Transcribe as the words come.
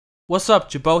What's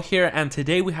up, Jabo here, and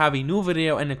today we have a new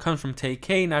video and it comes from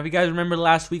TayK. Now if you guys remember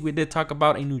last week we did talk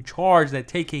about a new charge that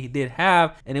TayK did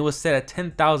have, and it was set at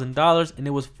 $10,000, and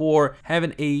it was for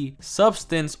having a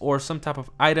substance or some type of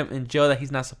item in jail that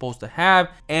he's not supposed to have.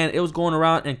 And it was going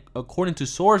around, and according to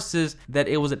sources, that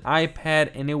it was an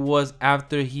iPad, and it was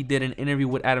after he did an interview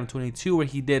with Adam22 where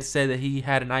he did say that he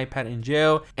had an iPad in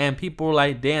jail, and people were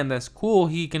like, damn, that's cool,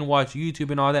 he can watch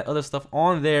YouTube and all that other stuff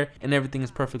on there and everything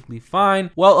is perfectly fine.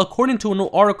 Well, according to a new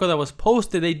article that was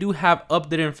posted, they do have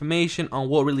updated information on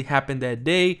what really happened that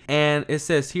day, and it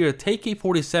says here,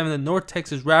 TayK47, the North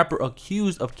Texas rapper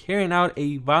accused of carrying out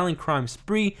a violent crime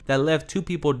spree that left 2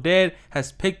 people dead,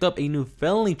 has picked up a new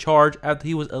felony charge after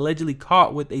he was allegedly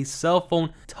caught with a cell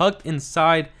phone tucked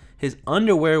inside his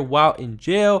underwear while in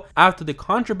jail. After the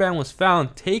contraband was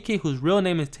found, TayK, whose real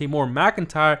name is Tamor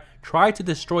McIntyre, tried to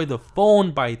destroy the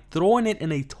phone by throwing it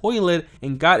in a toilet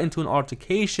and got into an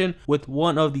altercation with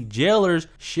one of the jailers,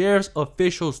 sheriff's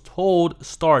officials told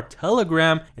Star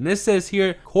Telegram. And it says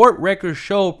here, court records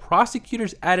show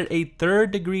prosecutors added a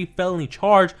 3rd-degree felony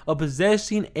charge of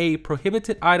possessing a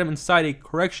prohibited item inside a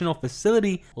correctional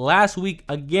facility last week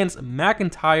against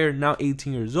McIntyre, now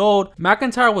 18 years old.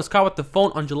 McIntyre was caught with the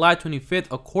phone on July 25th,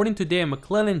 according to Dan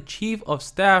McClellan, chief of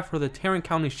staff for the Tarrant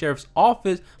County Sheriff's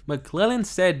Office. McClellan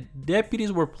said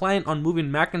deputies were planning on moving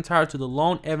McIntyre to the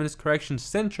Lone Evans Correction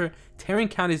Center, Tarrant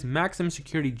County's maximum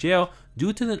security jail,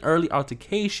 due to an early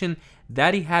altercation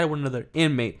that he had with another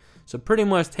inmate. So pretty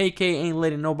much TayK ain't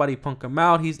letting nobody punk him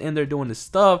out. He's in there doing his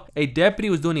stuff. A deputy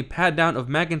was doing a pat down of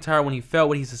McIntyre when he felt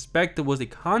what he suspected was a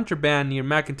contraband near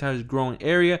McIntyre's growing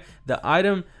area. The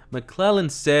item, McClellan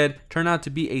said, turned out to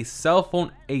be a cell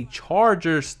phone, a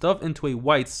charger stuffed into a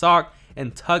white sock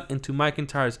and tucked into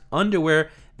McIntyre's underwear.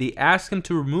 They asked him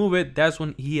to remove it. That's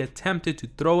when he attempted to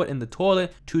throw it in the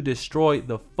toilet to destroy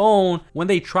the phone. When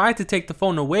they tried to take the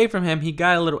phone away from him, he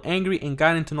got a little angry and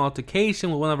got into an altercation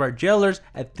with one of our jailers.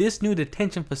 At this new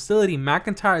detention facility,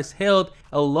 McIntyre is held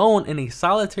alone in a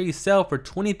solitary cell for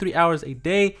 23 hours a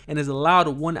day and is allowed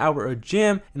 1 hour a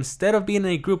gym. Instead of being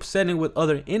in a group setting with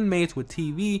other inmates with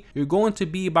TV, you're going to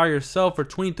be by yourself for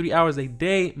 23 hours a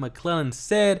day, McClellan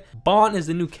said. Bond is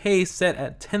the new case set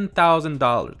at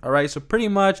 $10,000. Alright, so pretty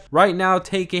much right now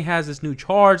TayK has this new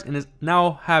charge and is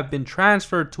now have been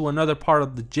transferred to another part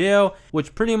of the jail,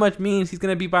 which pretty much means he's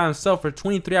going to be by himself for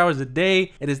 23 hours a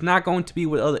day. It is not going to be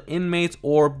with other inmates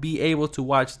or be able to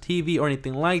watch TV or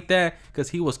anything like that, because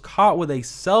he was caught with a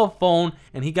cell phone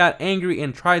and he got angry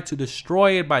and tried to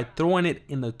destroy it by throwing it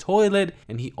in the toilet,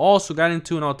 and he also got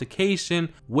into an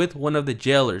altercation with one of the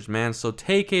jailers, man. So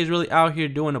TayK is really out here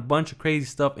doing a bunch of crazy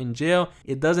stuff in jail.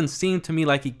 It doesn't seem to me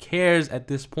like he cares at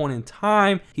this point in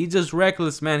time. He's just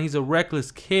reckless, man. He's a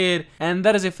reckless kid. And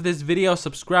that is it for this video.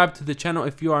 Subscribe to the channel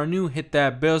if you are new. Hit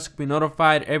that bell so you can be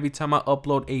notified every time I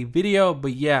upload a video.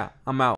 But yeah, I'm out.